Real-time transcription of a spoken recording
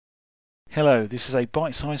Hello, this is a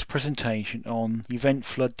bite-sized presentation on event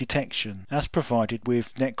flood detection as provided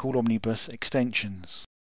with Netcool Omnibus extensions.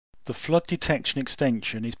 The flood detection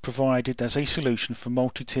extension is provided as a solution for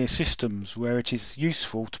multi-tier systems where it is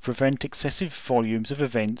useful to prevent excessive volumes of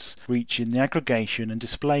events reaching the aggregation and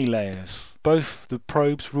display layers. Both the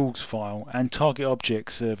probes rules file and target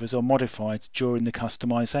object servers are modified during the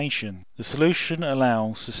customization. The solution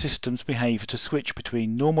allows the system's behavior to switch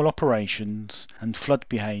between normal operations and flood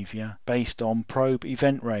behavior based on probe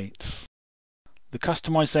event rates. The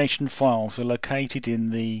customization files are located in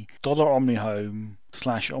the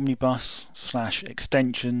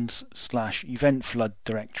 $omnibus/extensions/event flood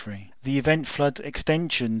directory. The event flood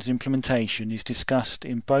extensions implementation is discussed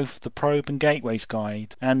in both the Probe and Gateways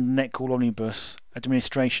Guide and the Netcool Omnibus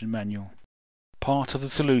Administration Manual. Part of the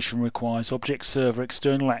solution requires object server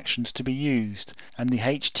external actions to be used and the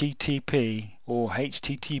HTTP or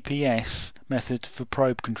HTTPS method for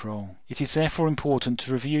probe control. It is therefore important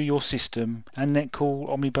to review your system and Netcool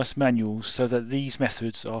Omnibus manuals so that these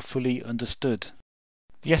methods are fully understood.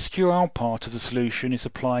 The SQL part of the solution is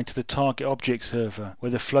applied to the target object server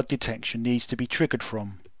where the flood detection needs to be triggered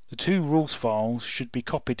from. The two rules files should be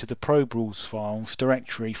copied to the probe rules files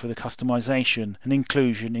directory for the customization and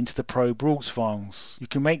inclusion into the probe rules files. You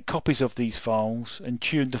can make copies of these files and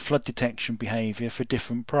tune the flood detection behavior for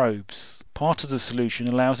different probes. Part of the solution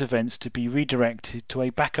allows events to be redirected to a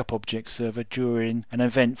backup object server during an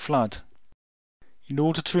event flood. In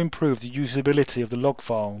order to improve the usability of the log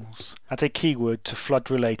files, add a keyword to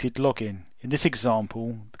flood-related login. In this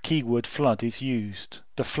example, the keyword flood is used.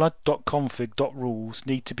 The flood.config.rules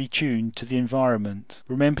need to be tuned to the environment.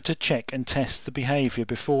 Remember to check and test the behavior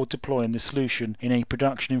before deploying the solution in a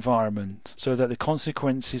production environment, so that the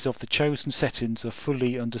consequences of the chosen settings are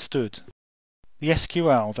fully understood. The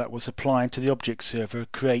SQL that was applied to the object server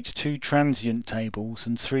creates two transient tables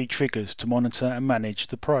and three triggers to monitor and manage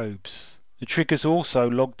the probes. The triggers also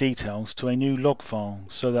log details to a new log file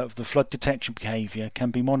so that the flood detection behavior can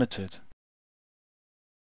be monitored.